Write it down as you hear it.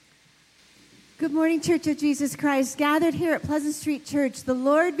Good morning, Church of Jesus Christ, gathered here at Pleasant Street Church. The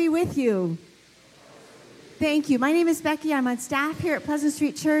Lord be with you. Thank you. My name is Becky. I'm on staff here at Pleasant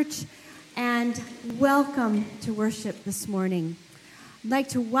Street Church, and welcome to worship this morning. I'd like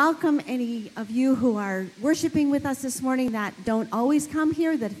to welcome any of you who are worshiping with us this morning that don't always come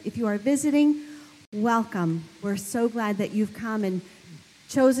here, that if you are visiting, welcome. We're so glad that you've come and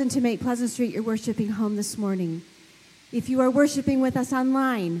chosen to make Pleasant Street your worshiping home this morning. If you are worshiping with us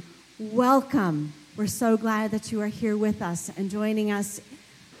online, welcome. We're so glad that you are here with us and joining us.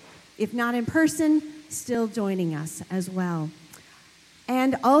 If not in person, still joining us as well.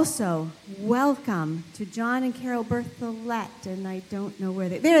 And also, welcome to John and Carol Berthollet. And I don't know where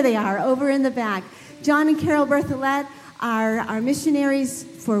there they are, over in the back. John and Carol Berthollet are our missionaries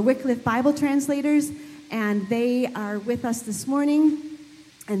for Wycliffe Bible Translators, and they are with us this morning.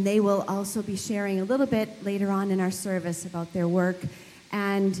 And they will also be sharing a little bit later on in our service about their work.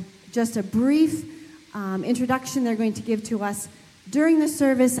 And just a brief introduction they're going to give to us during the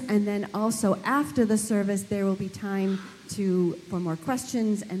service, and then also after the service there will be time for more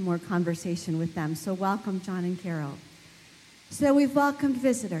questions and more conversation with them. So welcome, John and Carol. So we've welcomed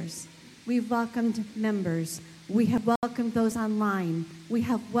visitors. We've welcomed members. We have welcomed those online. We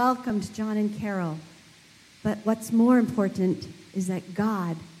have welcomed John and Carol. But what's more important is that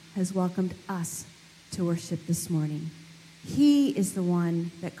God has welcomed us to worship this morning. He is the one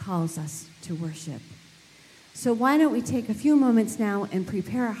that calls us to worship. So why don't we take a few moments now and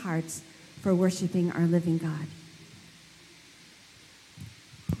prepare our hearts for worshiping our living God.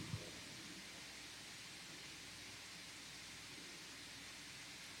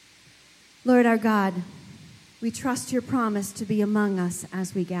 Lord our God, we trust your promise to be among us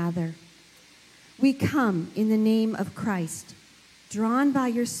as we gather. We come in the name of Christ, drawn by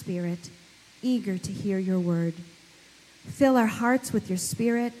your Spirit, eager to hear your word. Fill our hearts with your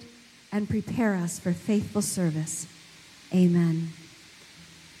Spirit and prepare us for faithful service. Amen.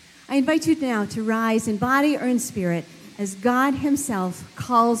 I invite you now to rise in body or in spirit as God himself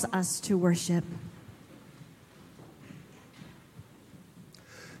calls us to worship.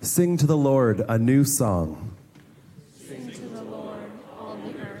 Sing to the Lord a new song. Sing to the Lord, all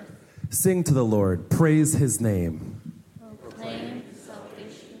the earth. Sing to the Lord, praise his name. Proclaim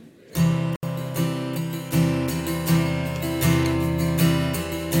salvation.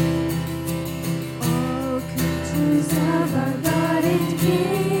 All creatures of our God and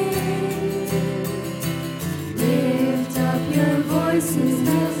King, lift up your voices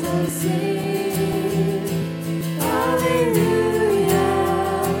as I sing. Hallelujah,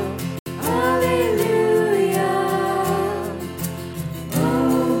 hallelujah.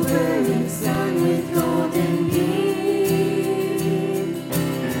 Oh, burning sun with golden beams.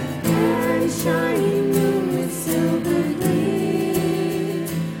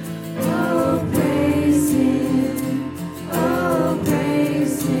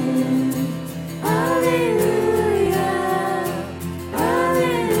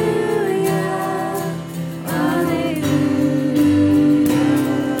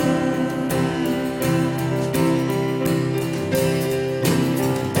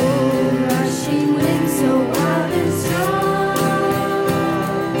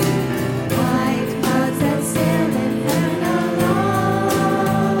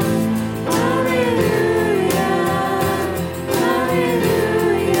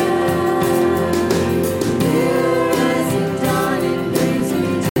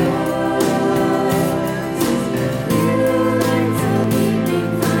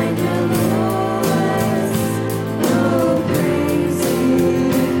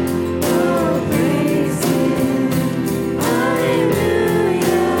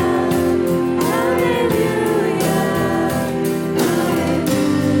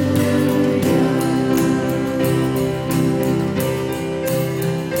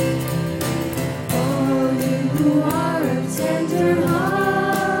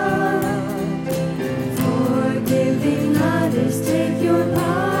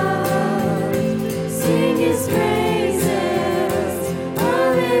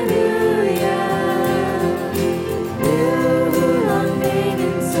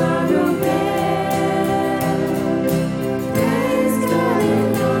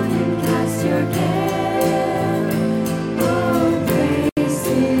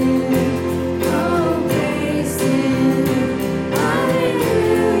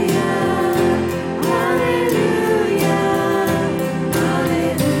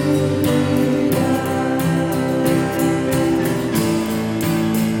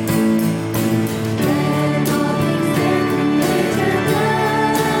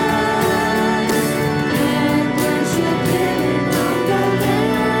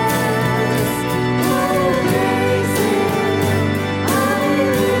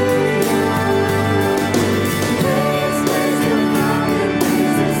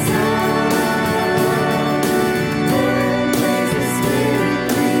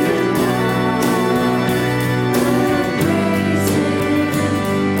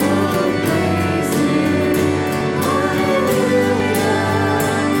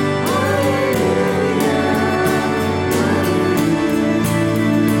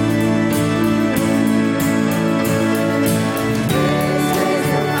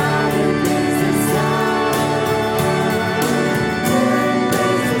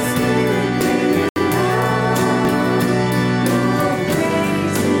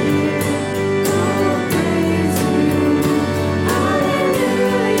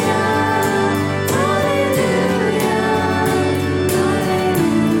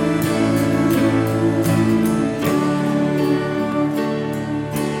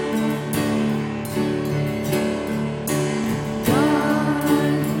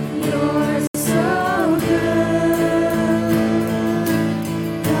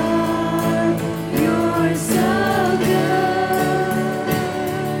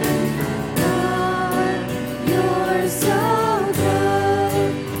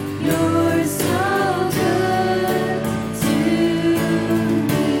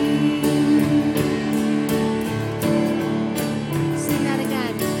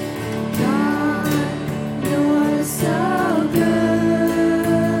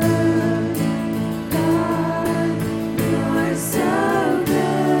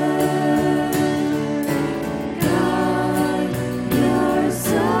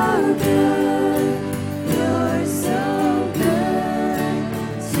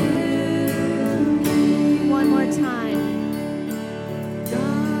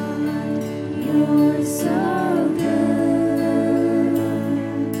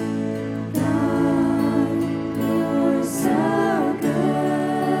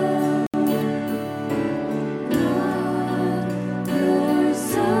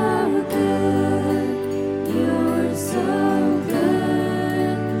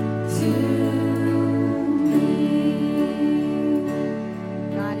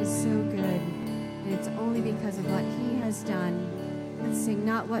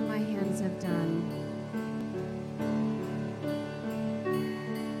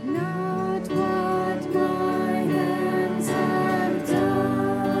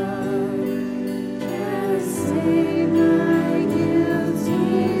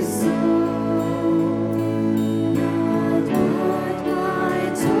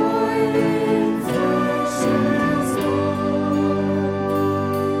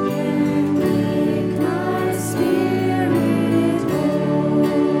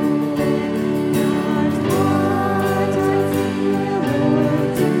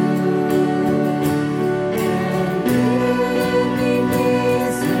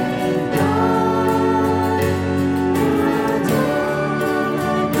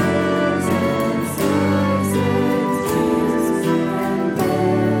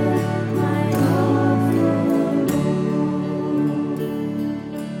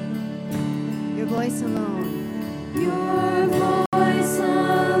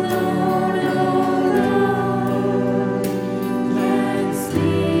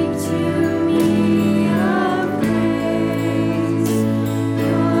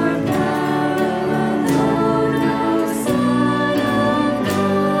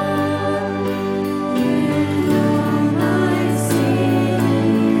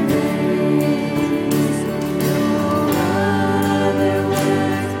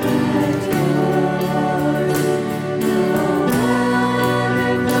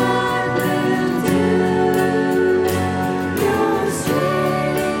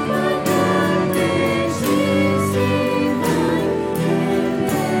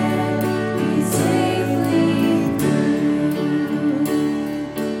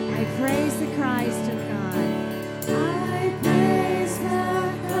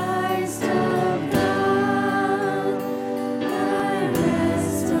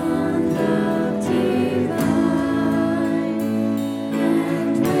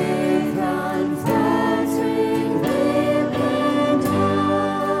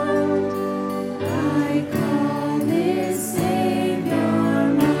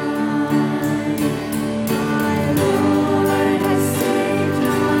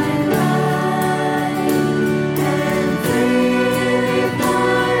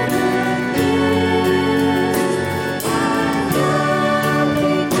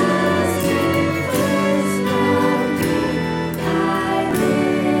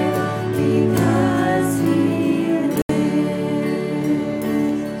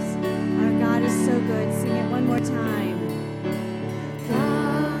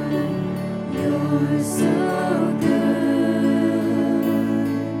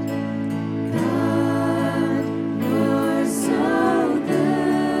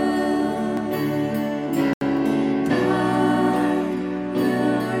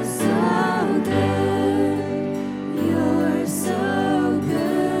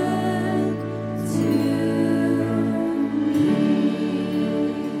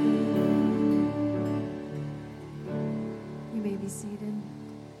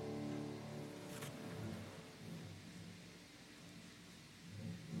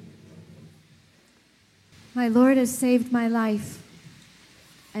 My Lord has saved my life,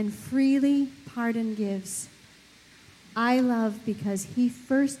 and freely pardon gives. I love because he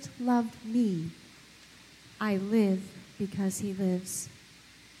first loved me. I live because he lives.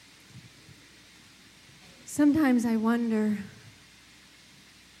 Sometimes I wonder,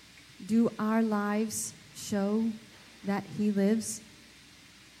 do our lives show that he lives?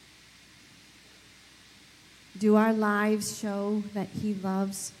 Do our lives show that he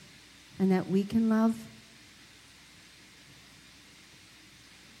loves and that we can love?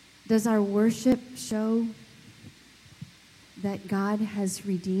 Does our worship show that God has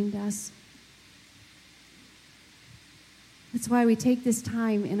redeemed us? That's why we take this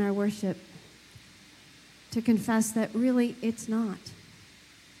time in our worship to confess that really it's not.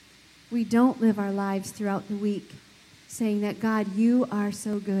 We don't live our lives throughout the week saying that, God, you are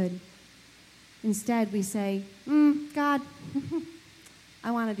so good. Instead, we say, God,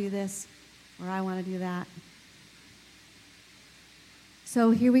 I want to do this, or I want to do that.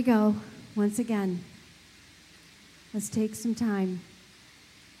 So here we go, once again. Let's take some time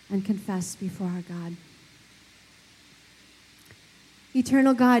and confess before our God.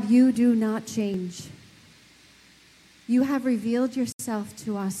 Eternal God, you do not change. You have revealed yourself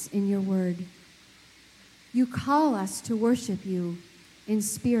to us in your word. You call us to worship you in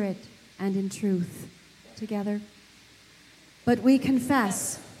spirit and in truth together. But we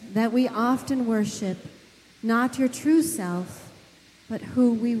confess that we often worship not your true self, but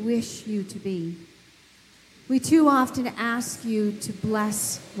who we wish you to be. We too often ask you to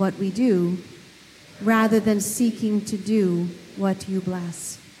bless what we do, rather than seeking to do what you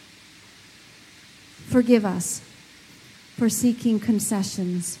bless. Forgive us for seeking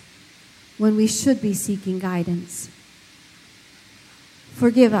concessions when we should be seeking guidance.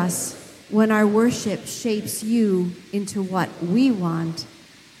 Forgive us when our worship shapes you into what we want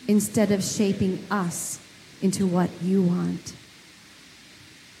instead of shaping us into what you want.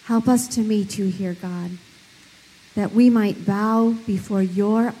 Help us to meet you here, God, that we might bow before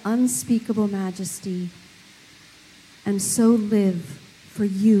your unspeakable majesty and so live for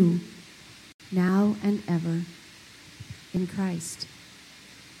you now and ever. In Christ.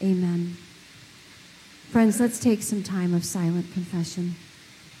 Amen. Friends, let's take some time of silent confession.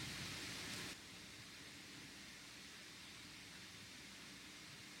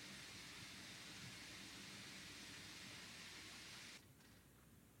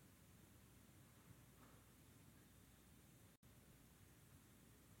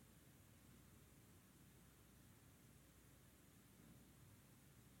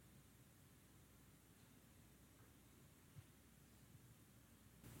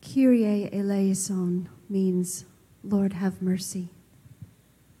 Kyrie eleison means, Lord have mercy.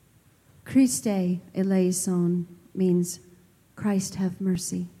 Christe eleison means, Christ have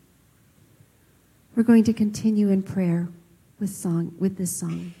mercy. We're going to continue in prayer with this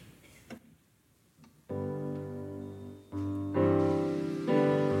song.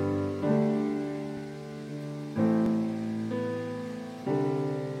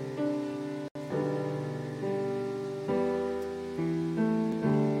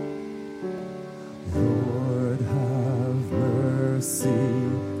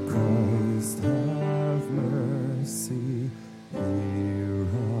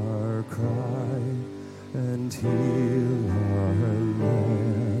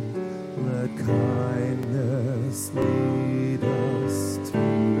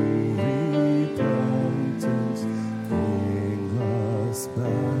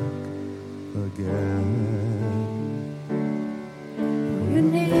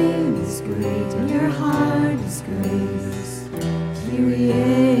 Kyrie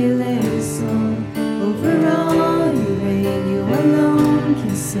eleison, over all you reign, you alone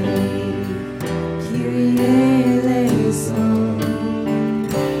can save.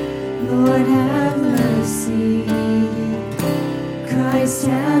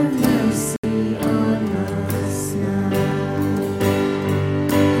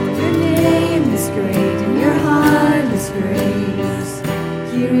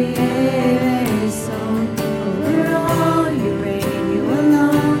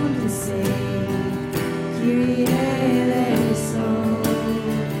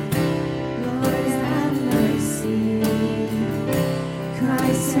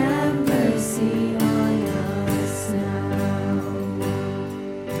 Christ, have mercy on us now.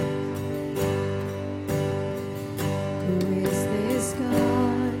 Who is this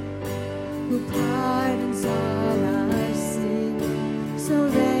God who pardons all our sin, so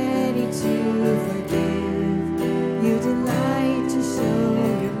ready to forgive? You delight to show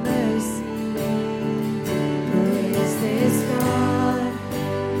your mercy. Who is this God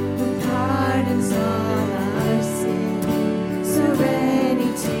who pardons all our sin, so ready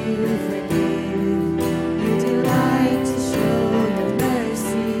to forgive? You delight to show your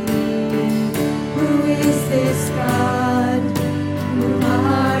mercy. Who is this God who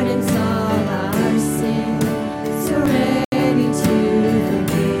pardons all our sin, so ready to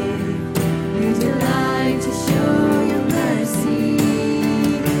forgive? You delight to show your mercy.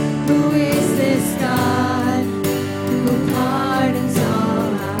 Who is this God who pardons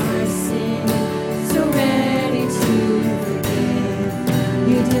all our sin, so ready to forgive?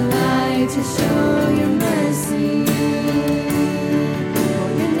 You delight to show your mercy. For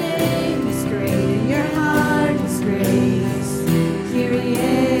your name is great and your heart is grace. Kyrie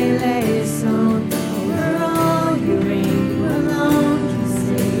eleison, over all you reign, you alone can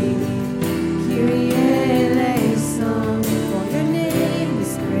save. Kyrie eleison, for your name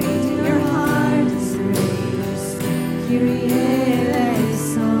is great and your heart is grace. Kyrie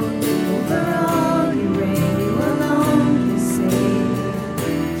eleison, over all you reign, you alone can save.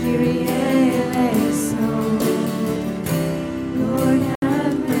 Kyrie eleison, Lord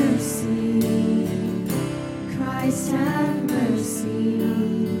have mercy. Christ have mercy.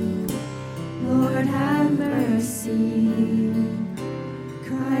 Lord have mercy.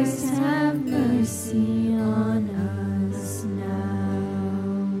 Christ have mercy on us now.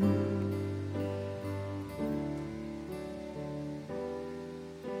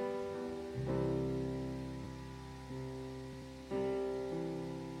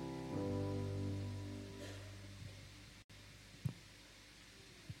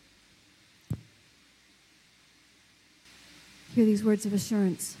 Hear these words of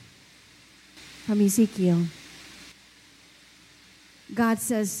assurance from Ezekiel. God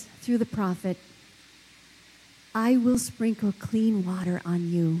says through the prophet, I will sprinkle clean water on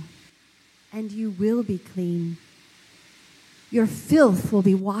you, and you will be clean. Your filth will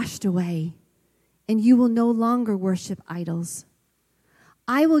be washed away, and you will no longer worship idols.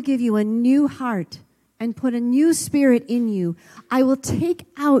 I will give you a new heart and put a new spirit in you. I will take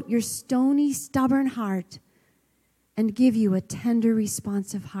out your stony, stubborn heart and give you a tender,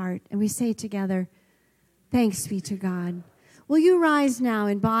 responsive heart. And we say together, thanks be to God. Will you rise now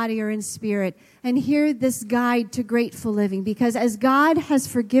in body or in spirit and hear this guide to grateful living? Because as God has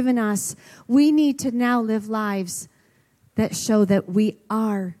forgiven us, we need to now live lives that show that we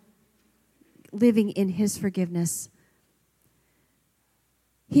are living in his forgiveness.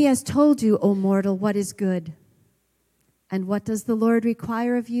 He has told you, O mortal, what is good. And what does the Lord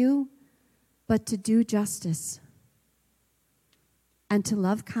require of you? But to do justice, and to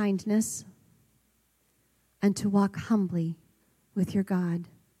love kindness, and to walk humbly with your God.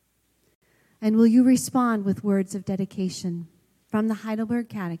 And will you respond with words of dedication from the Heidelberg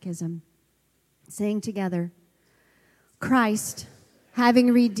Catechism, saying together, Christ,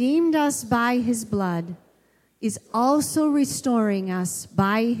 having redeemed us by his blood, is also restoring us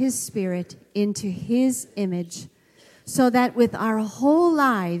by his Spirit into his image, so that with our whole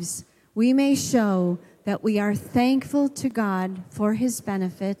lives we may show that we are thankful to God for his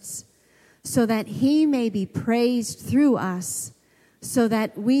benefits, so that he may be praised through us, so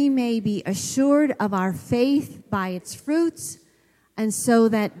that we may be assured of our faith by its fruits, and so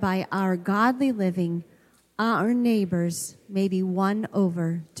that by our godly living, our neighbors may be won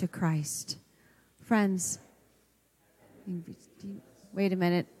over to Christ. Friends, wait a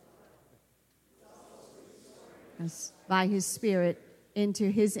minute. Yes, by his Spirit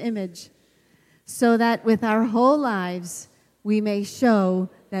into his image, so that with our whole lives we may show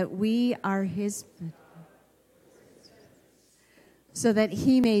that we are his, so that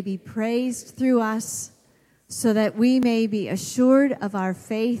he may be praised through us, so that we may be assured of our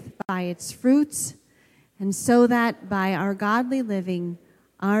faith by its fruits, and so that by our godly living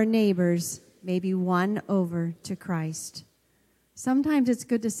our neighbors may be won over to Christ. Sometimes it's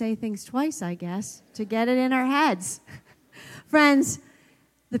good to say things twice, I guess, to get it in our heads. Friends,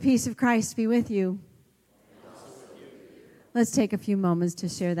 the peace of Christ be with you. Let's take a few moments to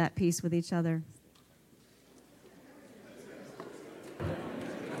share that peace with each other. Well,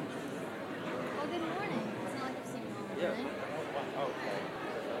 good morning. It's not like I've seen you all morning.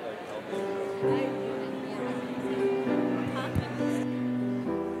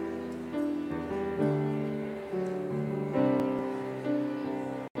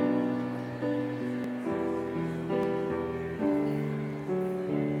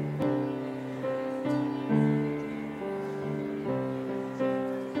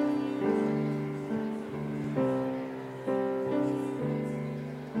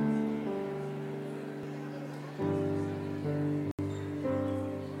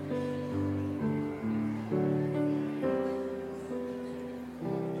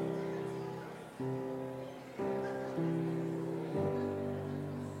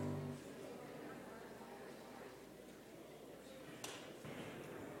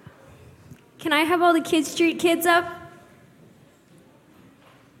 Can I have all the Kids Street kids up?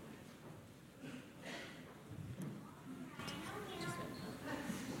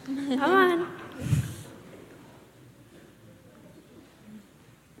 Come on.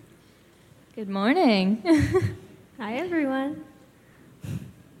 Good morning. Hi, everyone.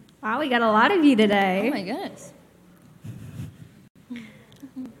 Wow, we got a lot of you today. Oh my goodness.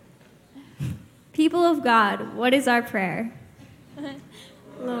 People of God, what is our prayer?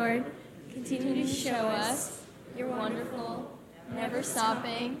 Lord, continue to show us your wonderful, never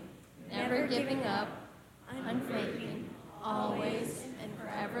stopping, never giving up, unfailing, always and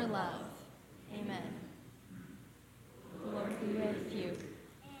forever love. Amen. The Lord be with you.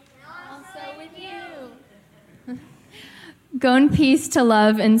 And also with you. Go in peace to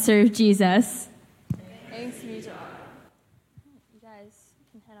love and serve Jesus. Thanks be to all. You guys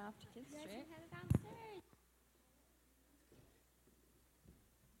can head off to Kids Street.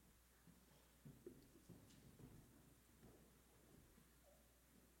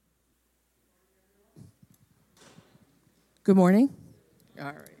 Good morning.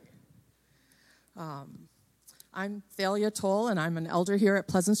 All right. I'm Thalia Toll, and I'm an elder here at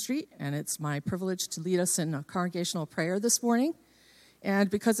Pleasant Street, and it's my privilege to lead us in a congregational prayer this morning. And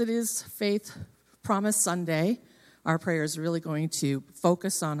because it is Faith Promise Sunday, our prayer is really going to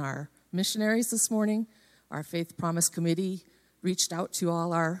focus on our missionaries this morning. Our Faith Promise Committee reached out to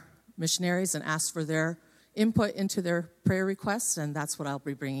all our missionaries and asked for their input into their prayer requests, and that's what I'll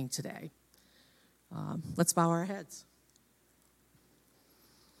be bringing today. Let's bow our heads.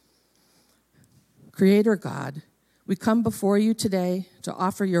 Creator God, we come before you today to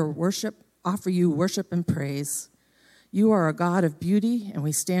offer you worship and praise. You are a God of beauty, and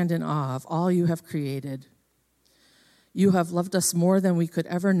we stand in awe of all you have created. You have loved us more than we could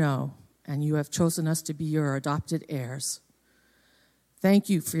ever know, and you have chosen us to be your adopted heirs. Thank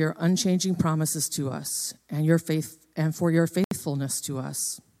you for your unchanging promises to us and for your faithfulness to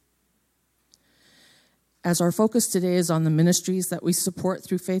us. As our focus today is on the ministries that we support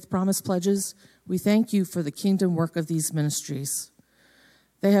through Faith Promise Pledges, we thank you for the kingdom work of these ministries.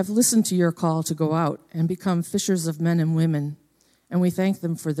 They have listened to your call to go out and become fishers of men and women, and we thank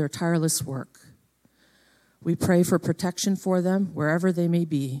them for their tireless work. We pray for protection for them wherever they may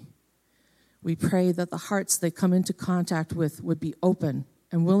be. We pray that the hearts they come into contact with would be open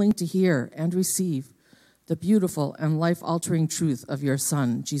and willing to hear and receive the beautiful and life-altering truth of your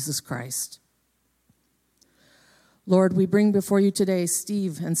Son, Jesus Christ. Lord, we bring before you today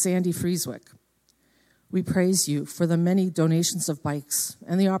Steve and Sandy Frieswick. We praise you for the many donations of bikes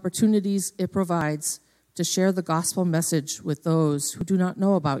and the opportunities it provides to share the gospel message with those who do not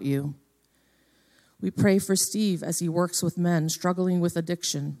know about you. We pray for Steve as he works with men struggling with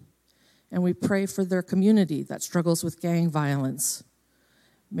addiction, and we pray for their community that struggles with gang violence.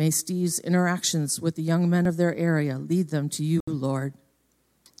 May Steve's interactions with the young men of their area lead them to you, Lord.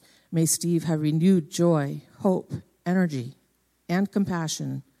 May Steve have renewed joy, hope, energy, and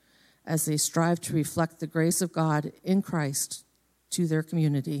compassion as they strive to reflect the grace of God in Christ to their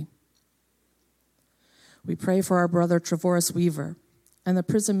community. We pray for our brother Trevoris Weaver and the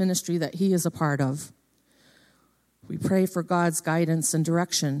prison ministry that he is a part of. We pray for God's guidance and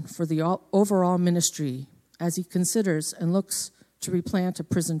direction for the overall ministry as he considers and looks to replant a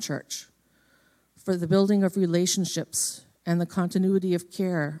prison church, for the building of relationships and the continuity of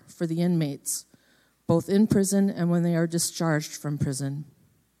care for the inmates, both in prison and when they are discharged from prison.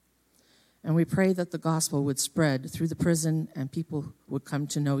 And we pray that the gospel would spread through the prison and people would come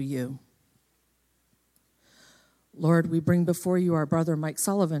to know you. Lord, we bring before you our brother Mike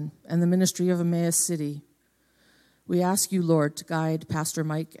Sullivan and the ministry of Emmaus City. We ask you, Lord, to guide Pastor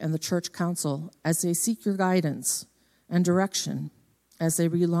Mike and the church council as they seek your guidance and direction as they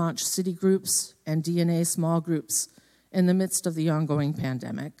relaunch city groups and DNA small groups in the midst of the ongoing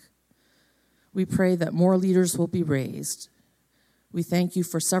pandemic. We pray that more leaders will be raised. We thank you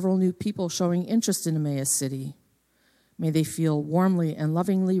for several new people showing interest in Emmaus City. May they feel warmly and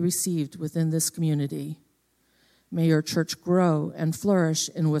lovingly received within this community. May your church grow and flourish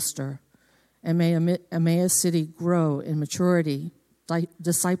in Worcester, and may Emmaus City grow in maturity,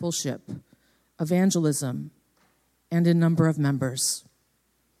 discipleship, evangelism, and in number of members.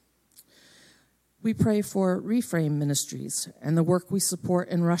 We pray for Reframe Ministries and the work we support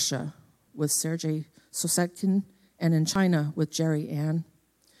in Russia with Sergei Sosetkin and in China with Jerry Ann.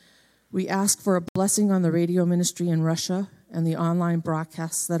 We ask for a blessing on the radio ministry in Russia and the online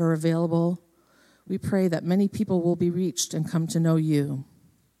broadcasts that are available. We pray that many people will be reached and come to know you.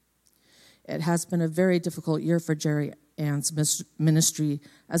 It has been a very difficult year for Jerry Ann's ministry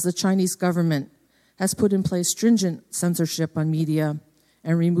as the Chinese government has put in place stringent censorship on media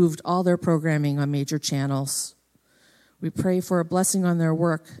and removed all their programming on major channels. We pray for a blessing on their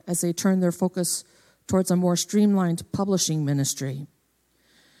work as they turn their focus towards a more streamlined publishing ministry.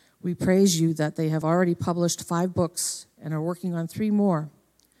 We praise you that they have already published 5 books and are working on 3 more,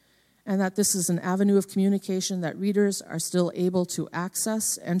 and that this is an avenue of communication that readers are still able to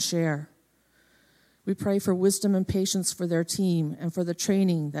access and share. We pray for wisdom and patience for their team and for the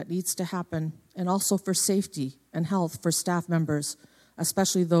training that needs to happen, and also for safety and health for staff members,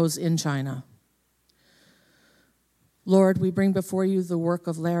 especially those in China. Lord, we bring before you the work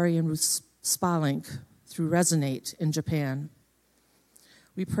of Larry and Ruth Spalink through Resonate in Japan.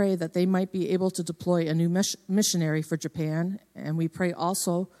 We pray that they might be able to deploy a new missionary for Japan, and we pray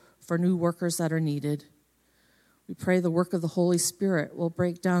also for new workers that are needed. We pray the work of the Holy Spirit will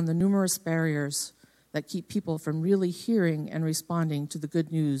break down the numerous barriers that keep people from really hearing and responding to the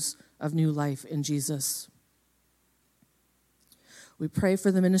good news of new life in Jesus. We pray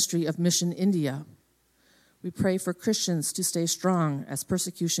for the ministry of Mission India. We pray for Christians to stay strong as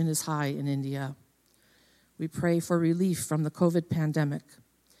persecution is high in India. We pray for relief from the COVID pandemic,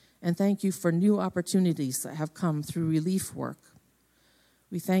 and thank you for new opportunities that have come through relief work.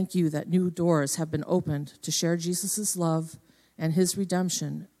 We thank you that new doors have been opened to share Jesus' love and his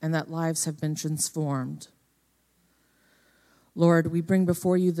redemption, and that lives have been transformed. Lord, we bring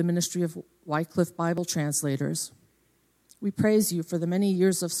before you the ministry of Wycliffe Bible translators. We praise you for the many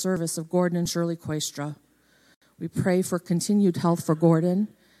years of service of Gordon and Shirley Koistra. We pray for continued health for Gordon,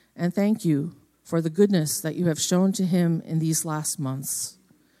 and thank you for the goodness that you have shown to him in these last months.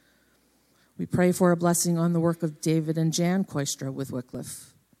 We pray for a blessing on the work of David and Jan Koistra with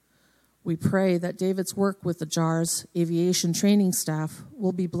Wycliffe. We pray that David's work with the JARS aviation training staff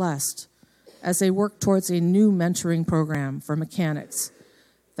will be blessed as they work towards a new mentoring program for mechanics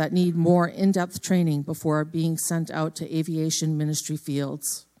that need more in-depth training before being sent out to aviation ministry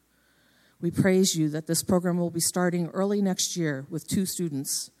fields. We praise you that this program will be starting early next year with 2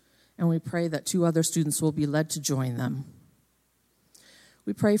 students, and we pray that 2 other students will be led to join them.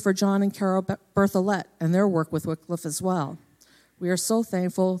 We pray for John and Carol Berthollet and their work with Wycliffe as well. We are so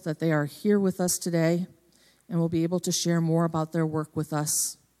thankful that they are here with us today and will be able to share more about their work with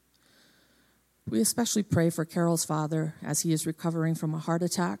us. We especially pray for Carol's father as he is recovering from a heart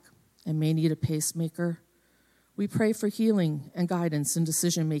attack and may need a pacemaker. We pray for healing and guidance in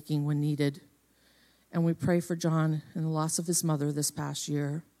decision-making when needed. And we pray for John and the loss of his mother this past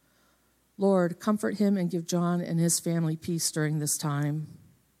year. Lord, comfort him and give John and his family peace during this time.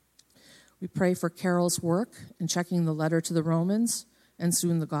 We pray for Carol's work in checking the letter to the Romans and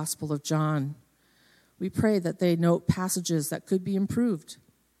soon the Gospel of John. We pray that they note passages that could be improved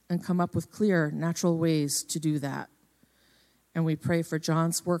and come up with clear, natural ways to do that. And we pray for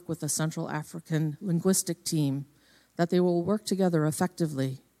John's work with the Central African linguistic team, that they will work together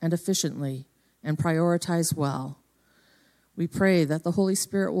effectively and efficiently and prioritize well. We pray that the Holy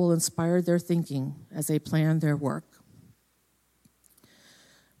Spirit will inspire their thinking as they plan their work.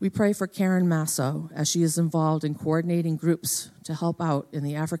 We pray for Karen Masso as she is involved in coordinating groups to help out in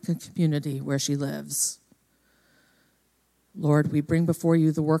the African community where she lives. Lord, we bring before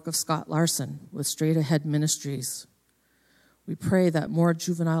you the work of Scott Larson with Straight Ahead Ministries. We pray that more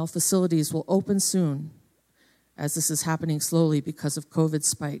juvenile facilities will open soon, as this is happening slowly because of COVID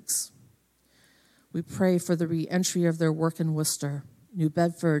spikes. We pray for the re-entry of their work in Worcester, New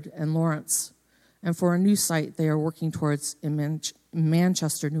Bedford, and Lawrence, and for a new site they are working towards in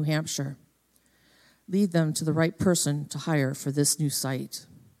Manchester, New Hampshire. Lead them to the right person to hire for this new site.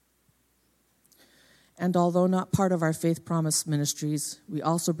 And although not part of our Faith Promise ministries, we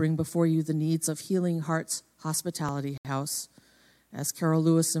also bring before you the needs of Healing Hearts Hospitality House, as Carol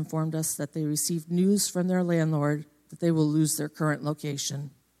Lewis informed us that they received news from their landlord that they will lose their current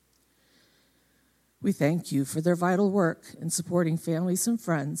location. We thank you for their vital work in supporting families and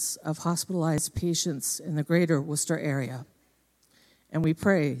friends of hospitalized patients in the greater Worcester area. And we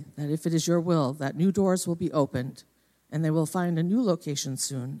pray that if it is your will, that new doors will be opened and they will find a new location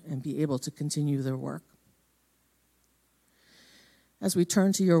soon and be able to continue their work. As we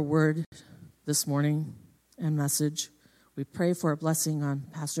turn to your word this morning and message, we pray for a blessing on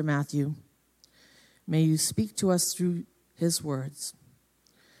Pastor Matthew. May you speak to us through his words.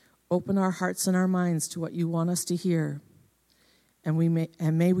 Open our hearts and our minds to what you want us to hear, and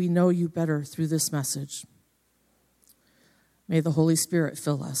may we know you better through this message. May the Holy Spirit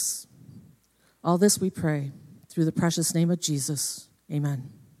fill us. All this we pray through the precious name of Jesus.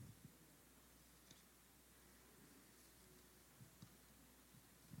 Amen.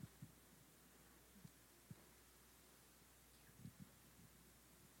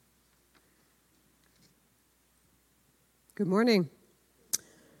 Good morning.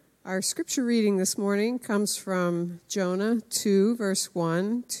 Our scripture reading this morning comes from Jonah 2, verse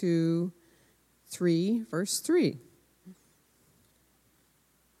 1 to 3, verse 3.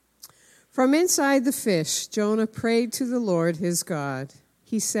 From inside the fish, Jonah prayed to the Lord his God.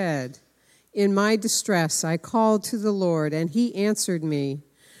 He said, "In my distress I called to the Lord, and he answered me.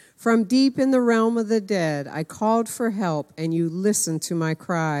 From deep in the realm of the dead I called for help, and you listened to my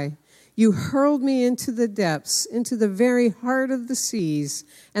cry. You hurled me into the depths, into the very heart of the seas,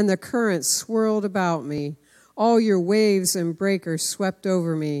 and the currents swirled about me. All your waves and breakers swept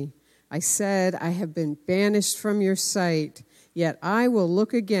over me. I said, I have been banished from your sight, yet I will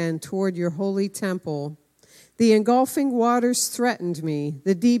look again toward your holy temple. The engulfing waters threatened me.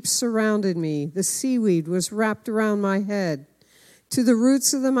 The deep surrounded me. The seaweed was wrapped around my head. To the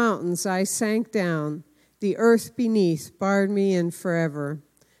roots of the mountains I sank down. The earth beneath barred me in forever.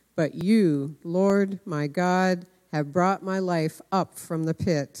 But you, Lord, my God, have brought my life up from the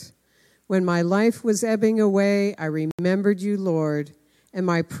pit. When my life was ebbing away, I remembered you, Lord, and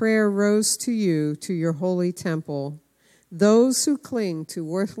my prayer rose to you, to your holy temple. Those who cling to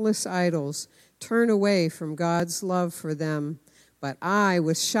worthless idols turn away from God's love for them. But I,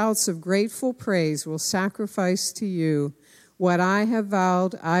 with shouts of grateful praise, will sacrifice to you. What I have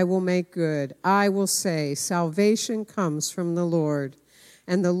vowed, I will make good. I will say, salvation comes from the Lord.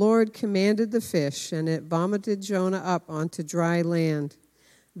 And the Lord commanded the fish, and it vomited Jonah up onto dry land.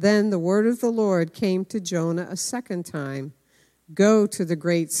 Then the word of the Lord came to Jonah a second time. Go to the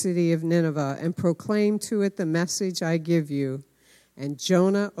great city of Nineveh and proclaim to it the message I give you. And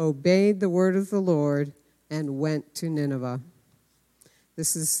Jonah obeyed the word of the Lord and went to Nineveh.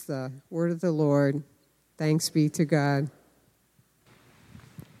 This is the word of the Lord. Thanks be to God.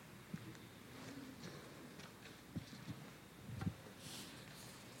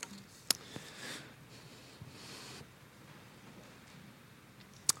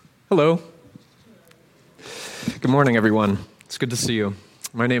 Hello. Good morning, everyone. It's good to see you.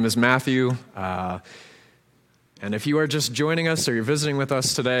 My name is Matthew, and if you are just joining us or you're visiting with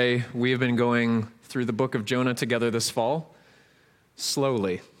us today, we have been going through the book of Jonah together this fall,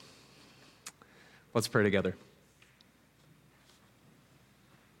 slowly. Let's pray together.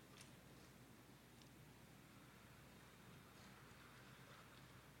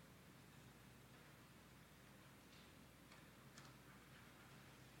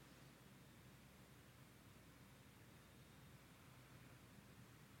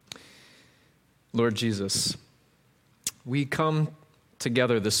 Lord Jesus, we come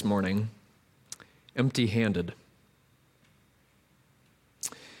together this morning empty-handed.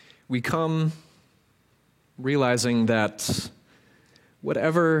 We come realizing that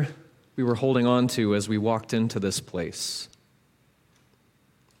whatever we were holding on to as we walked into this place,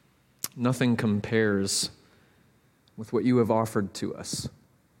 nothing compares with what you have offered to us.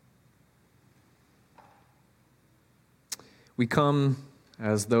 We come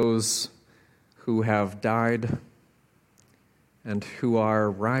as those who have died and who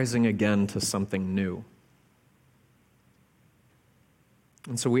are rising again to something new.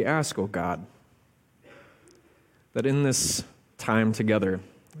 And so we ask, O God, that in this time together,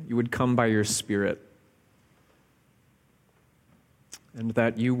 you would come by your Spirit, and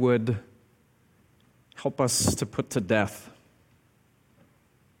that you would help us to put to death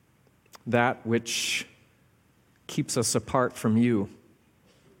that which keeps us apart from you,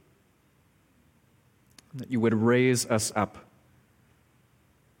 that you would raise us up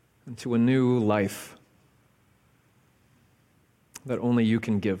into a new life that only you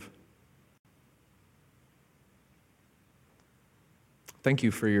can give. Thank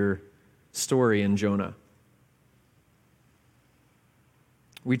you for your story in Jonah.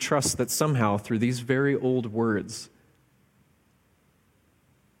 We trust that somehow through these very old words,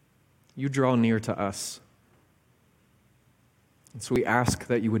 you draw near to us. And so we ask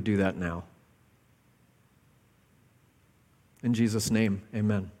that you would do that now. In Jesus' name,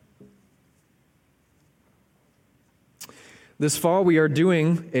 amen. This fall, we are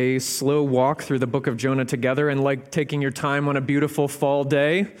doing a slow walk through the book of Jonah together, and like taking your time on a beautiful fall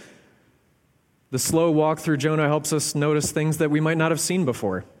day, the slow walk through Jonah helps us notice things that we might not have seen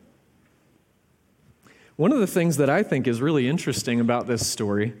before. One of the things that I think is really interesting about this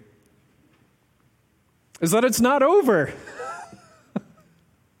story is that it's not over.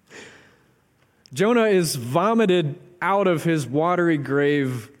 Jonah is vomited out of his watery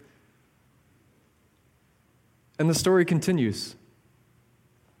grave, and the story continues.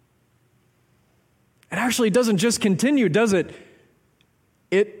 It actually doesn't just continue, does it?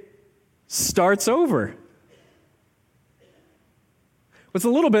 It starts over. It's a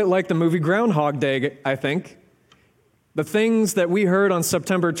little bit like the movie Groundhog Day, I think. The things that we heard on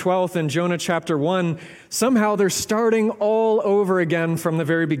September 12th in Jonah chapter 1, somehow they're starting all over again from the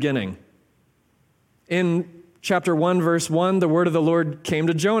very beginning. In chapter 1, verse 1, the word of the Lord came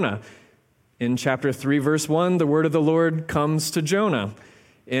to Jonah. In chapter 3, verse 1, the word of the Lord comes to Jonah.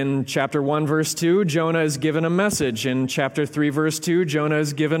 In chapter 1, verse 2, Jonah is given a message. In chapter 3, verse 2, Jonah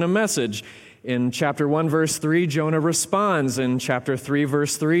is given a message. In chapter 1, verse 3, Jonah responds. In chapter 3,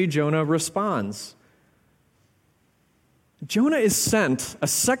 verse 3, Jonah responds. Jonah is sent a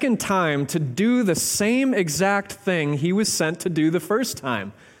second time to do the same exact thing he was sent to do the first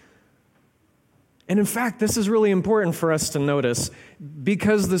time. And in fact, this is really important for us to notice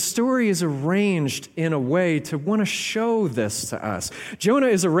because the story is arranged in a way to want to show this to us. Jonah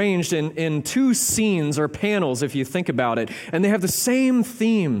is arranged in two scenes or panels, if you think about it, and they have the same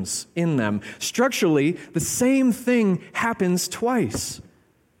themes in them. Structurally, the same thing happens twice.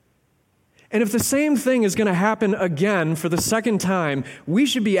 And if the same thing is going to happen again for the second time, we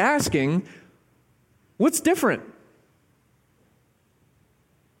should be asking, what's different?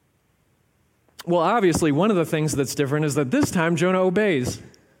 Well, obviously, one of the things that's different is that this time Jonah obeys.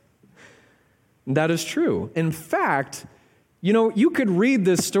 That is true. In fact, you could read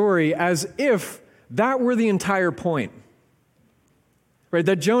this story as if that were the entire point. Right?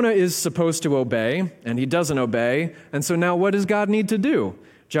 That Jonah is supposed to obey, and he doesn't obey. And so now what does God need to do?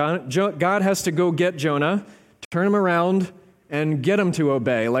 God has to go get Jonah, turn him around, and get him to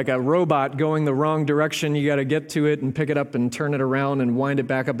obey. Like a robot going the wrong direction, you got to get to it and pick it up and turn it around and wind it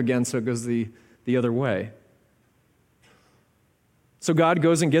back up again so it goes the other way. So God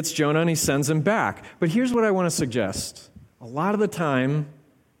goes and gets Jonah and he sends him back. But here's what I want to suggest. A lot of the time,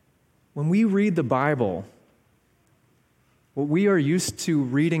 when we read the Bible, what we are used to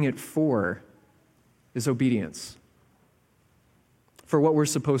reading it for is obedience. For what we're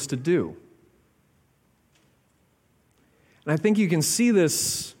supposed to do. And I think you can see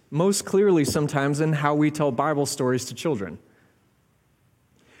this most clearly sometimes in how we tell Bible stories to children.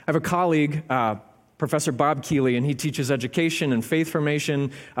 I have a colleague, Professor Bob Keeley, and he teaches education and faith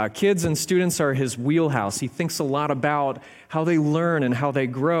formation. Kids and students are his wheelhouse. He thinks a lot about how they learn and how they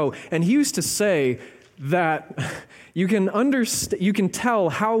grow. And he used to say that you can tell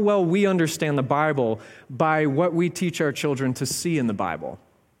how well we understand the Bible by what we teach our children to see in the Bible.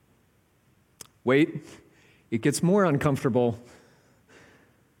 Wait, it gets more uncomfortable.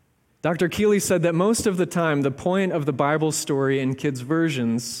 Dr. Keeley said that most of the time, the point of the Bible story in kids'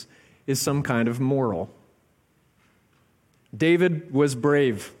 versions is some kind of moral. David was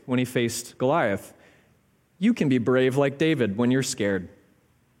brave when he faced Goliath. You can be brave like David when you're scared.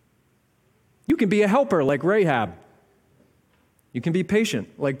 You can be a helper like Rahab. You can be patient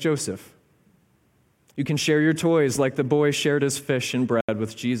like Joseph. You can share your toys like the boy shared his fish and bread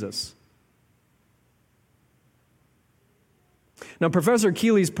with Jesus. Now, Professor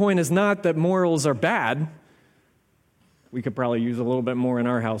Keeley's point is not that morals are bad. We could probably use a little bit more in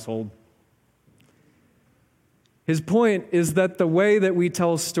our household. His point is that the way that we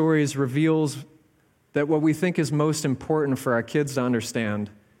tell stories reveals that what we think is most important for our kids to understand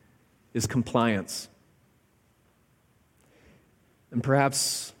is compliance. And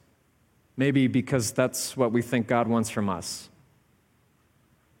perhaps, maybe because that's what we think God wants from us.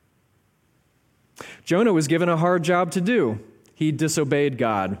 Jonah was given a hard job to do. He disobeyed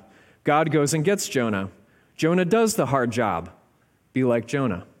God. God goes and gets Jonah. Jonah does the hard job. Be like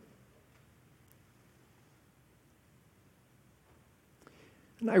Jonah.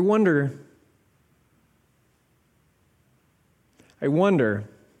 And I wonder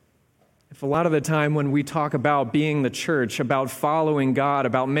if a lot of the time when we talk about being the church, about following God,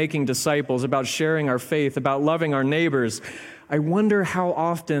 about making disciples, about sharing our faith, about loving our neighbors, I wonder how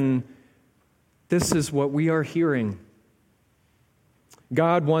often this is what we are hearing.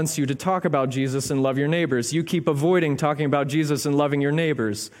 God wants you to talk about Jesus and love your neighbors. You keep avoiding talking about Jesus and loving your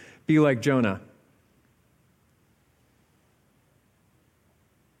neighbors. Be like Jonah.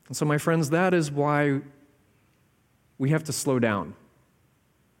 And so, my friends, that is why we have to slow down.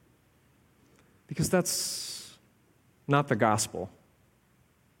 Because that's not the gospel.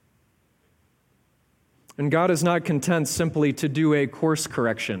 And God is not content simply to do a course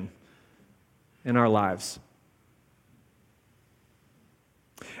correction in our lives.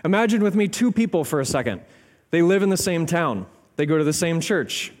 Imagine with me two people for a second. They live in the same town. They go to the same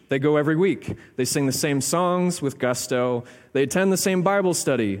church. They go every week. They sing the same songs with gusto. They attend the same Bible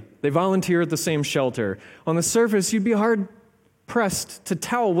study. They volunteer at the same shelter. On the surface, you'd be hard-pressed to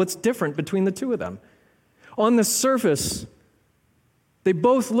tell what's different between the two of them. On the surface, they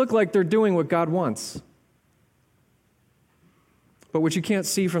both look like they're doing what God wants. But what you can't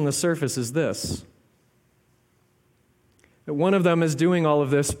see from the surface is this. That one of them is doing all of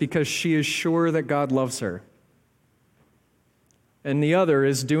this because she is sure that God loves her. And the other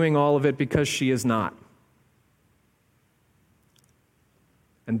is doing all of it because she is not.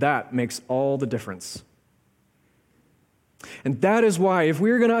 And that makes all the difference. And that is why, if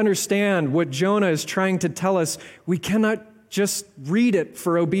we're going to understand what Jonah is trying to tell us, we cannot just read it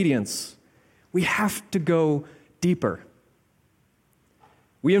for obedience. We have to go deeper.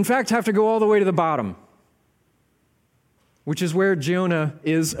 We, in fact, have to go all the way to the bottom, which is where Jonah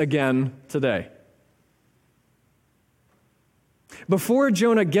is again today. Before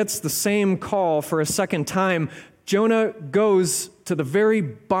Jonah gets the same call for a second time, Jonah goes to the very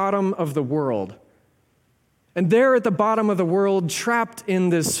bottom of the world. And there at the bottom of the world, trapped in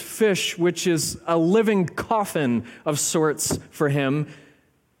this fish, which is a living coffin of sorts for him,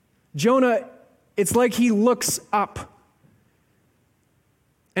 Jonah, it's like he looks up.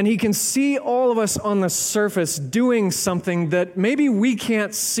 And he can see all of us on the surface doing something that maybe we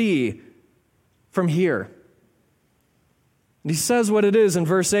can't see from here. And he says what it is in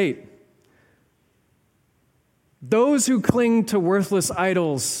verse 8. Those who cling to worthless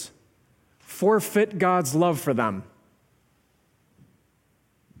idols forfeit God's love for them.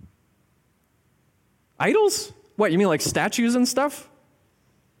 Idols? What, you mean like statues and stuff?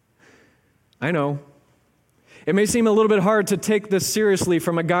 I know. It may seem a little bit hard to take this seriously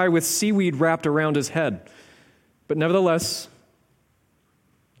from a guy with seaweed wrapped around his head. But nevertheless,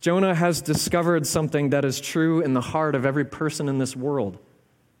 Jonah has discovered something that is true in the heart of every person in this world.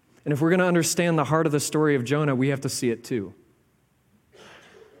 And if we're going to understand the heart of the story of Jonah, we have to see it too.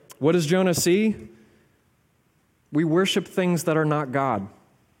 What does Jonah see? We worship things that are not God.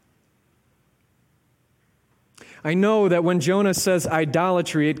 I know that when Jonah says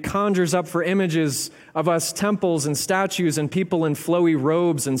idolatry, it conjures up for images of us temples and statues and people in flowy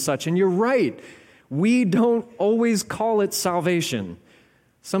robes and such. And you're right. We don't always call it salvation.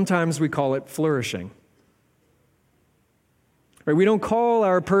 Sometimes we call it flourishing. Right? We don't call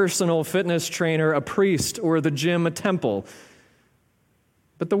our personal fitness trainer a priest or the gym a temple.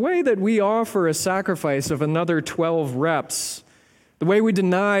 But the way that we offer a sacrifice of another 12 reps, the way we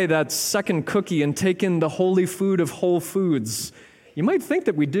deny that second cookie and take in the holy food of whole foods, you might think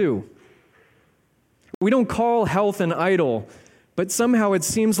that we do. We don't call health an idol, but somehow it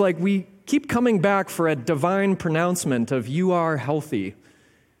seems like we keep coming back for a divine pronouncement of you are healthy,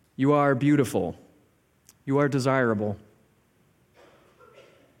 you are beautiful, you are desirable.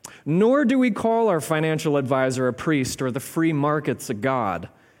 Nor do we call our financial advisor a priest or the free markets a god.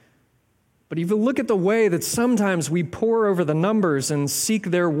 But if you look at the way that sometimes we pore over the numbers and seek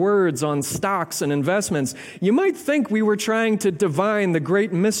their words on stocks and investments, you might think we were trying to divine the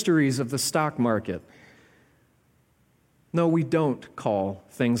great mysteries of the stock market. No, we don't call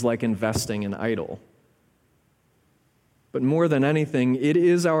things like investing an idol. But more than anything, it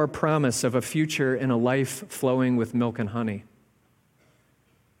is our promise of a future and a life flowing with milk and honey.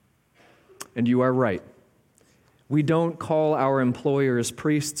 And you are right. We don't call our employers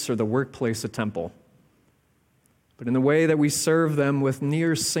priests or the workplace a temple. But in the way that we serve them with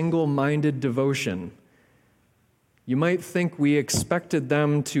near single-minded devotion, you might think we expected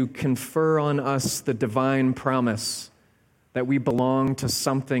them to confer on us the divine promise that we belong to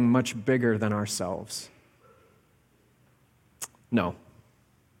something much bigger than ourselves. No.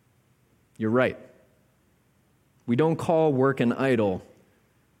 You're right. We don't call work an idol,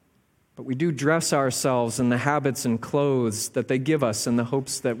 but we do dress ourselves in the habits and clothes that they give us in the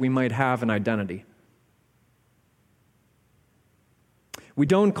hopes that we might have an identity. We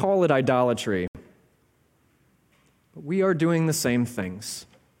don't call it idolatry, but we are doing the same things.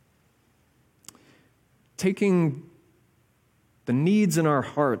 Taking the needs in our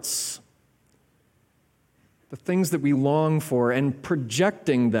hearts, the things that we long for, and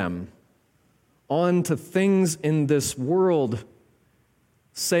projecting them onto things in this world,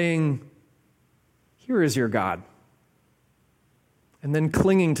 saying, here is your God, and then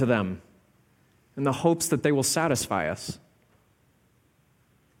clinging to them in the hopes that they will satisfy us.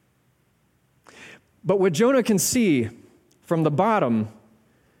 But what Jonah can see from the bottom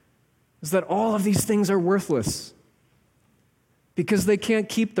is that all of these things are worthless because they can't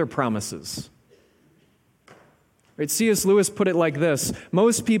keep their promises. Right? C.S. Lewis put it like this: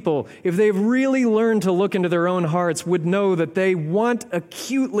 most people, if they've really learned to look into their own hearts, would know that they want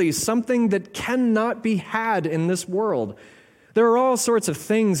acutely something that cannot be had in this world. There are all sorts of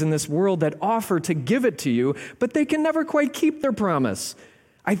things in this world that offer to give it to you, but they can never quite keep their promise.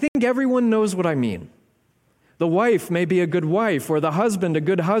 I think everyone knows what I mean. The wife may be a good wife, or the husband a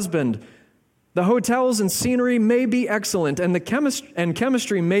good husband. The hotels and scenery may be excellent, and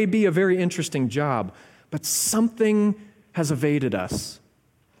chemistry may be a very interesting job. But something has evaded us.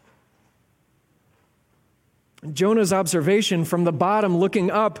 Jonah's observation from the bottom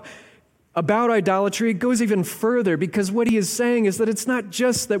looking up about idolatry goes even further, because what he is saying is that it's not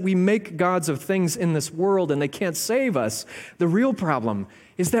just that we make gods of things in this world and they can't save us. The real problem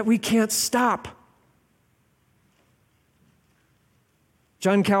is that we can't stop.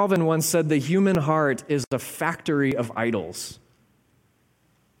 John Calvin once said the human heart is a factory of idols.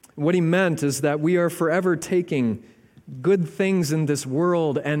 What he meant is that we are forever taking good things in this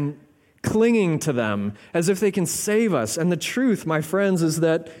world and clinging to them as if they can save us. And the truth, my friends, is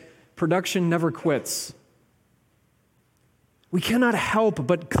that production never quits. We cannot help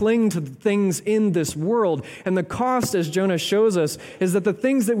but cling to the things in this world. And the cost, as Jonah shows us, is that the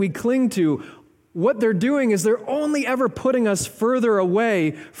things that we cling to, what they're doing is they're only ever putting us further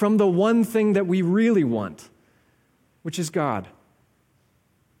away from the one thing that we really want, which is God.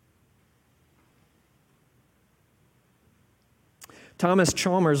 Thomas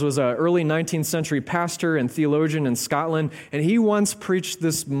Chalmers was an early 19th century pastor and theologian in Scotland, and he once preached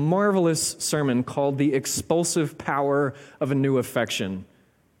this marvelous sermon called The Expulsive Power of a New Affection.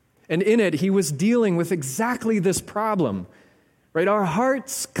 And in it, he was dealing with exactly this problem. Right? Our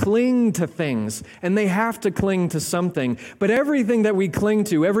hearts cling to things, and they have to cling to something. But everything that we cling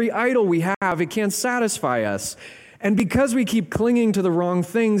to, every idol we have, it can't satisfy us. And because we keep clinging to the wrong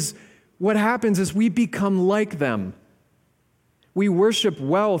things, what happens is we become like them. We worship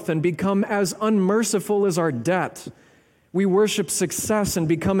wealth and become as unmerciful as our debt. We worship success and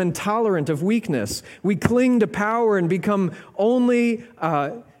become intolerant of weakness. We cling to power and become only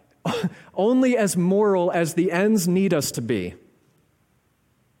as moral as the ends need us to be.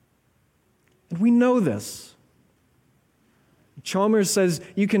 And we know this. Chalmers says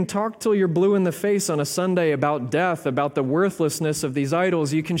you can talk till you're blue in the face on a Sunday about death, about the worthlessness of these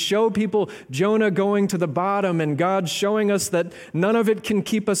idols. You can show people Jonah going to the bottom and God showing us that none of it can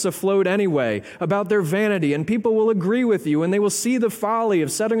keep us afloat anyway, about their vanity. And people will agree with you and they will see the folly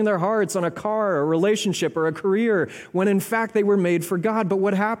of setting their hearts on a car, a relationship, or a career when in fact they were made for God. But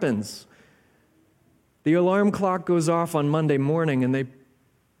what happens? The alarm clock goes off on Monday morning and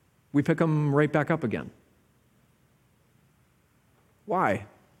we pick them right back up again. Why?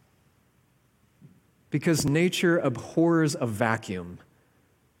 Because nature abhors a vacuum,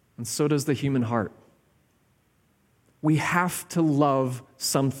 and so does the human heart. We have to love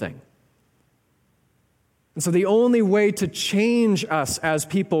something. And so the only way to change us as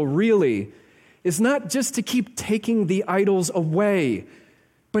people really is not just to keep taking the idols away,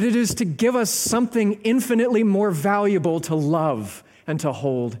 but it is to give us something infinitely more valuable to love and to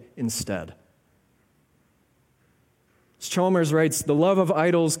hold instead. As Chalmers writes, the love of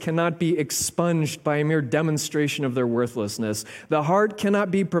idols cannot be expunged by a mere demonstration of their worthlessness. The heart cannot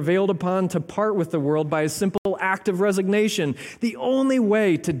be prevailed upon to part with the world by a simple act of resignation. The only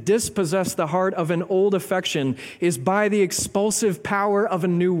way to dispossess the heart of an old affection is by the expulsive power of a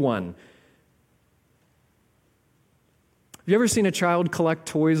new one. Have you ever seen a child collect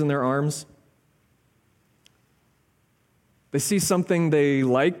toys in their arms? They see something they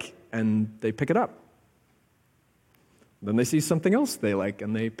like and they pick it up. Then they see something else they like,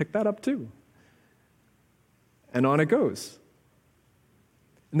 and they pick that up too. And on it goes.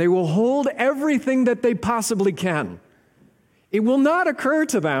 And they will hold everything that they possibly can. It will not occur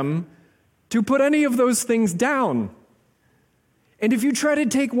to them to put any of those things down. And if you try to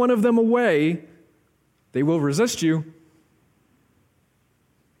take one of them away, they will resist you.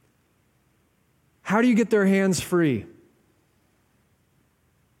 How do you get their hands free?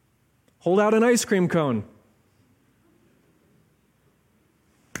 Hold out an ice cream cone.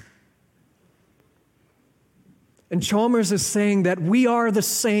 And Chalmers is saying that we are the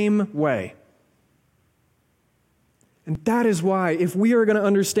same way. And that is why, if we are going to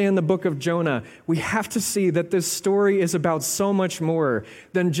understand the book of Jonah, we have to see that this story is about so much more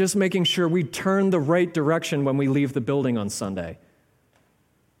than just making sure we turn the right direction when we leave the building on Sunday.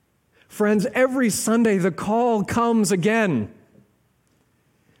 Friends, every Sunday the call comes again.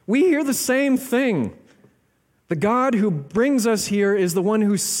 We hear the same thing. The God who brings us here is the one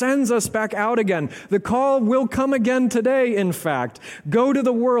who sends us back out again. The call will come again today, in fact. Go to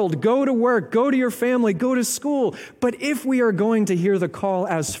the world, go to work, go to your family, go to school. But if we are going to hear the call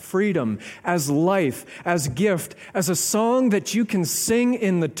as freedom, as life, as gift, as a song that you can sing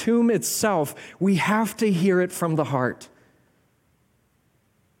in the tomb itself, we have to hear it from the heart.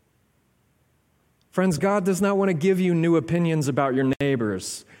 Friends, God does not want to give you new opinions about your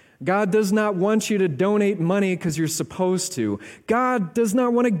neighbors. God does not want you to donate money because you're supposed to. God does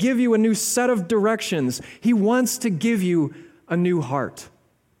not want to give you a new set of directions. He wants to give you a new heart.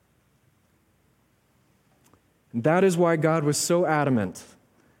 And that is why God was so adamant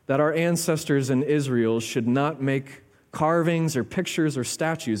that our ancestors in Israel should not make carvings or pictures or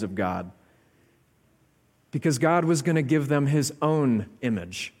statues of God, because God was going to give them his own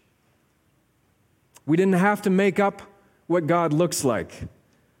image. We didn't have to make up what God looks like,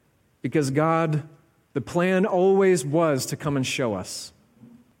 because God, the plan always was to come and show us.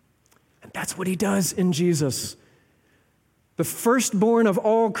 And that's what he does in Jesus. The firstborn of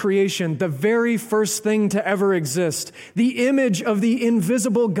all creation, the very first thing to ever exist, the image of the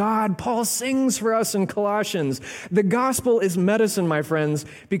invisible God. Paul sings for us in Colossians. The gospel is medicine, my friends,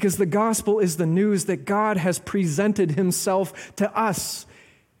 because the gospel is the news that God has presented himself to us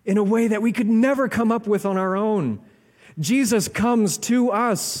in a way that we could never come up with on our own. Jesus comes to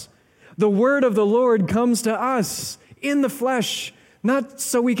us. The word of the Lord comes to us in the flesh, not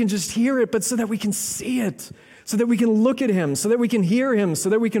so we can just hear it, but so that we can see it, so that we can look at him, so that we can hear him, so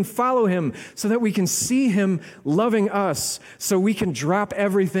that we can follow him, so that we can see him loving us, so we can drop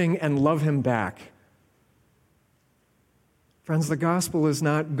everything and love him back. Friends, the gospel is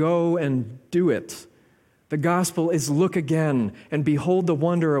not go and do it. The gospel is look again and behold the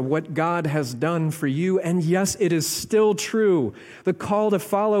wonder of what God has done for you. And yes, it is still true. The call to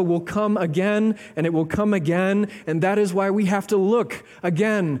follow will come again, and it will come again. And that is why we have to look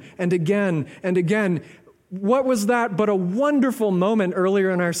again and again and again. What was that but a wonderful moment earlier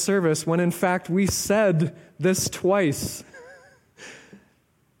in our service when, in fact, we said this twice?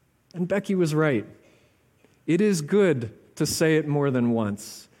 And Becky was right. It is good to say it more than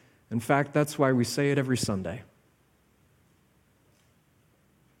once. In fact, that's why we say it every Sunday.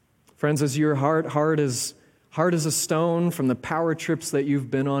 Friends, is your heart hard as a stone from the power trips that you've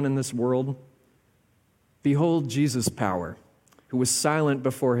been on in this world? Behold Jesus' power, who was silent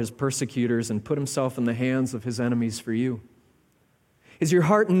before his persecutors and put himself in the hands of his enemies for you. Is your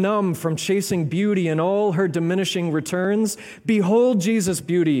heart numb from chasing beauty and all her diminishing returns? Behold Jesus'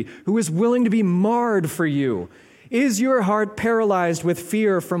 beauty, who is willing to be marred for you. Is your heart paralyzed with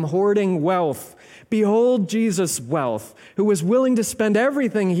fear from hoarding wealth? Behold Jesus' wealth, who was willing to spend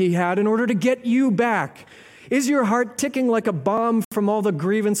everything he had in order to get you back. Is your heart ticking like a bomb from all the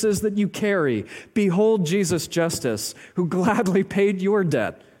grievances that you carry? Behold Jesus' justice, who gladly paid your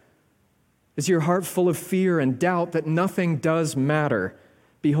debt. Is your heart full of fear and doubt that nothing does matter?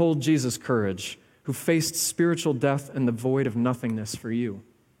 Behold Jesus' courage, who faced spiritual death and the void of nothingness for you.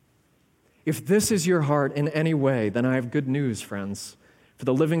 If this is your heart in any way, then I have good news, friends. For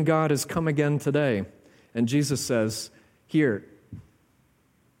the living God has come again today. And Jesus says, here,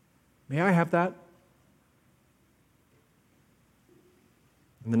 may I have that?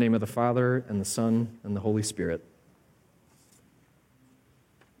 In the name of the Father, and the Son, and the Holy Spirit.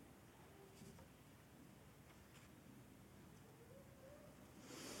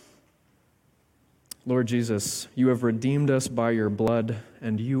 Lord Jesus, you have redeemed us by your blood,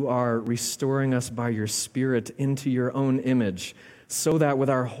 and you are restoring us by your Spirit into your own image, so that with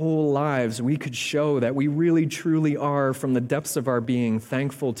our whole lives we could show that we really truly are, from the depths of our being,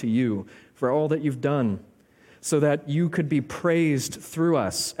 thankful to you for all that you've done, so that you could be praised through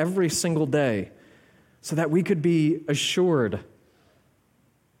us every single day, so that we could be assured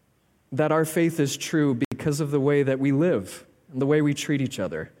that our faith is true because of the way that we live and the way we treat each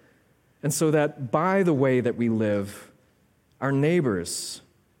other. And so that by the way that we live, our neighbors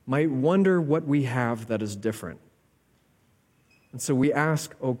might wonder what we have that is different. And so we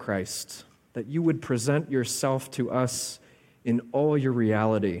ask, O Christ, that you would present yourself to us in all your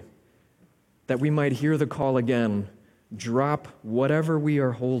reality, that we might hear the call again, drop whatever we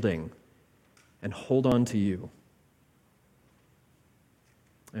are holding, and hold on to you.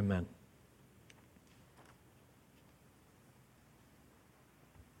 Amen.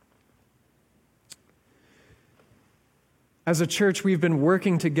 As a church, we've been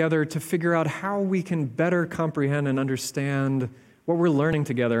working together to figure out how we can better comprehend and understand what we're learning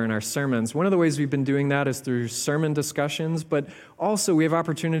together in our sermons. One of the ways we've been doing that is through sermon discussions, but also we have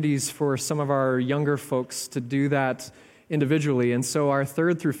opportunities for some of our younger folks to do that individually. And so our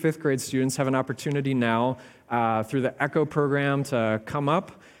 3rd through 5th grade students have an opportunity now through the ECHO program to come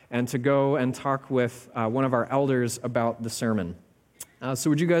up and to go and talk with one of our elders about the sermon.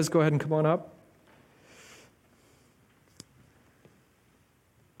 So would you guys go ahead and come on up?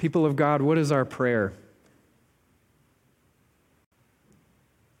 People of God, what is our prayer?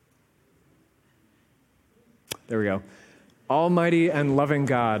 There we go. Almighty and loving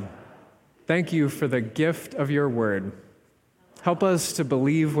God, thank you for the gift of your word. Help us to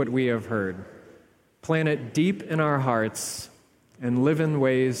believe what we have heard. Plant it deep in our hearts and live in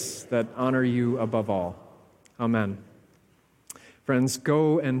ways that honor you above all. Amen. Friends,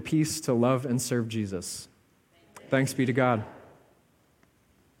 go in peace to love and serve Jesus. Thanks be to God.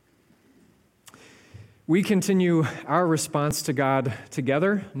 We continue our response to God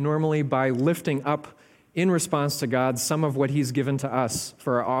together, normally by lifting up in response to God some of what He's given to us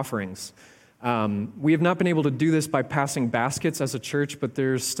for our offerings. We have not been able to do this by passing baskets as a church, but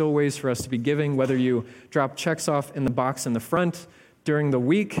there's still ways for us to be giving, whether you drop checks off in the box in the front during the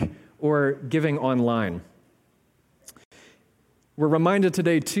week or giving online. We're reminded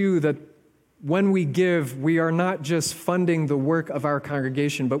today, too, that when we give, we are not just funding the work of our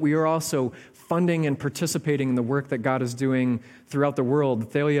congregation, but we are also funding and participating in the work that God is doing throughout the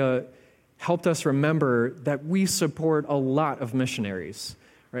world. Thalia helped us remember that we support a lot of missionaries.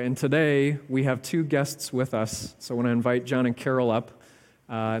 Right? And today, we have two guests with us. So I want to invite John and Carol up.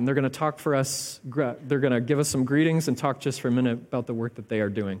 And they're going to talk for us. They're going to give us some greetings and talk just for a minute about the work that they are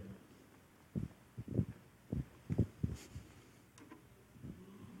doing.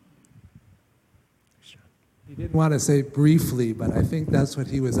 He didn't want to say briefly, but I think that's what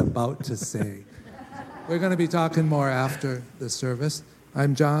he was about to say. We're going to be talking more after the service.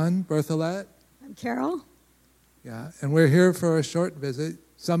 I'm John Bertholet. I'm Carol. Yeah, and we're here for a short visit.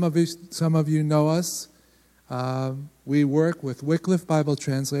 Some of you know us. We work with Wycliffe Bible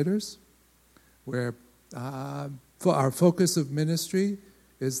Translators, where our focus of ministry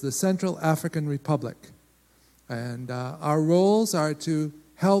is the Central African Republic. And our roles are to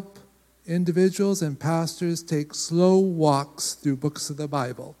help individuals and pastors take slow walks through books of the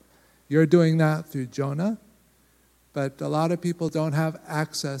Bible. You're doing that through Jonah, but a lot of people don't have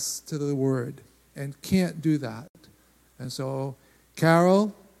access to the Word and can't do that. And so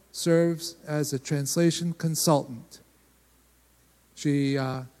Carol serves as a translation consultant. She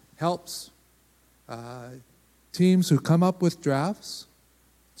helps teams who come up with drafts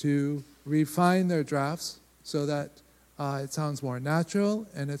to refine their drafts so that it sounds more natural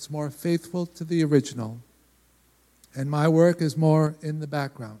and it's more faithful to the original. And my work is more in the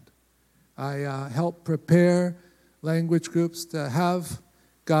background. I help prepare language groups to have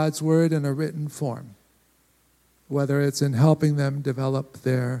God's Word in a written form, whether it's in helping them develop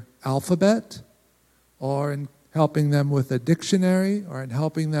their alphabet or in helping them with a dictionary or in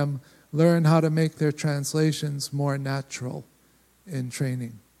helping them learn how to make their translations more natural in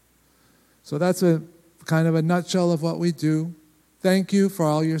training. So that's a kind of a nutshell of what we do. Thank you for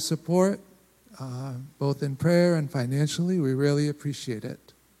all your support, both in prayer and financially. We really appreciate it.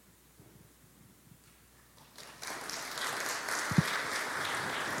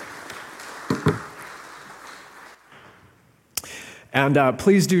 And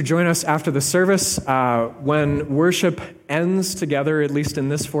please do join us after the service. When worship ends together, at least in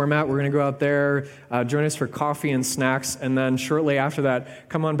this format, we're going to go out there, join us for coffee and snacks, and then shortly after that,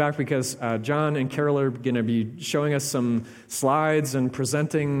 come on back because John and Carol are going to be showing us some slides and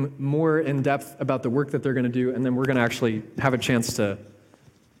presenting more in depth about the work that they're going to do, and then we're going to actually have a chance to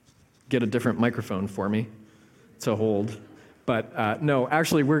get a different microphone for me to hold. But no,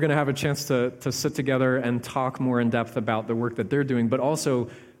 actually, we're going to have a chance to sit together and talk more in depth about the work that they're doing, but also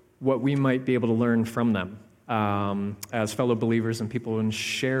what we might be able to learn from them as fellow believers and people and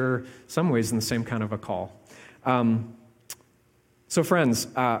share some ways in the same kind of a call. So friends,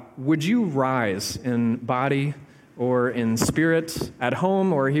 would you rise in body or in spirit at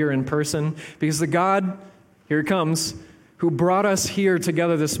home or here in person? Because the God, here it comes, who brought us here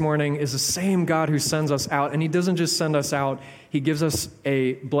together this morning is the same God who sends us out. And He doesn't just send us out, He gives us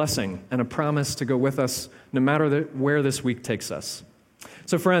a blessing and a promise to go with us no matter where this week takes us.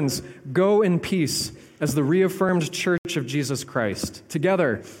 So friends, go in peace as the reaffirmed church of Jesus Christ.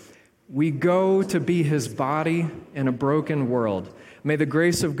 Together, we go to be His body in a broken world. May the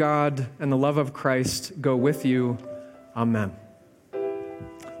grace of God and the love of Christ go with you. Amen.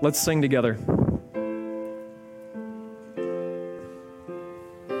 Let's sing together.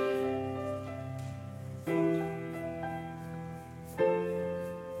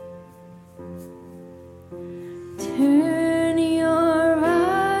 Turn your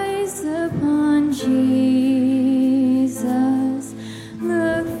eyes upon Jesus.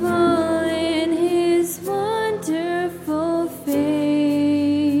 Look full in His wonderful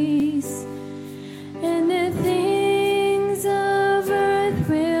face, and the things of earth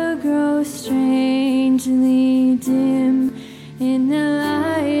will grow strangely dim in the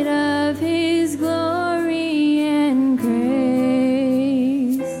light of His glory and grace.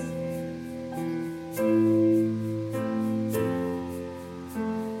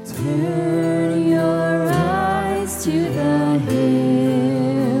 Turn your eyes to the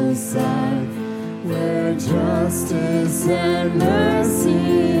hillside, where justice and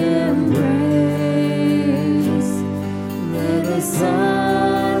mercy embrace. Where the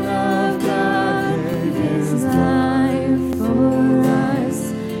Son of God His light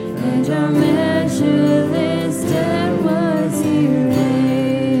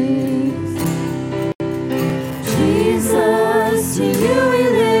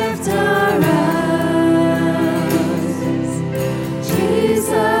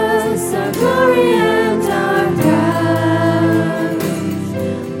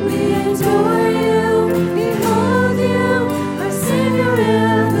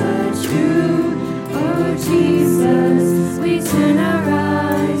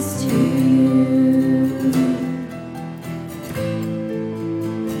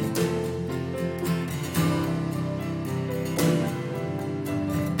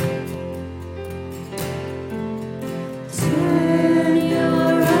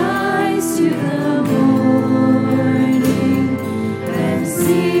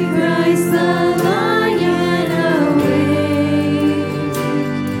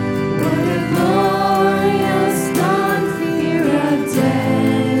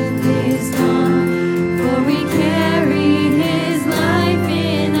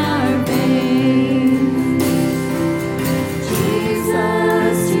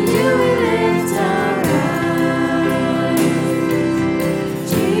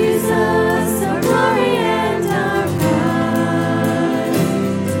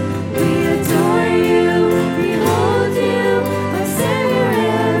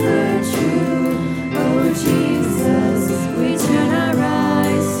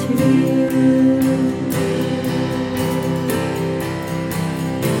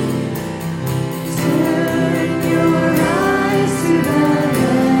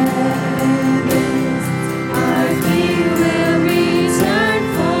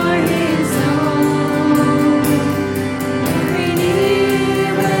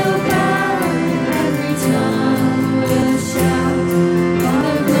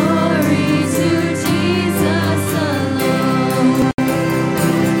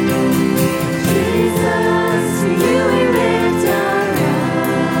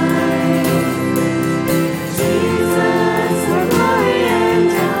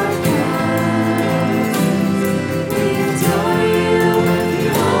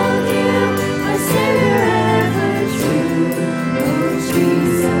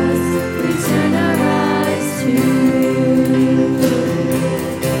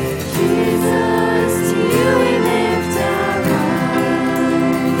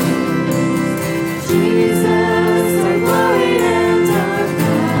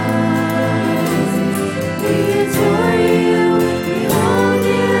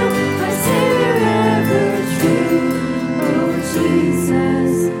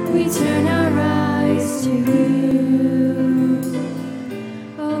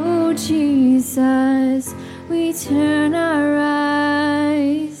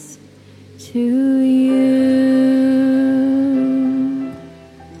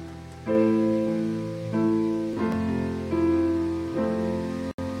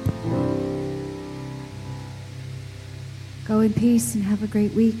Go in peace and have a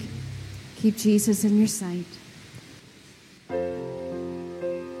great week. Keep Jesus in your sight.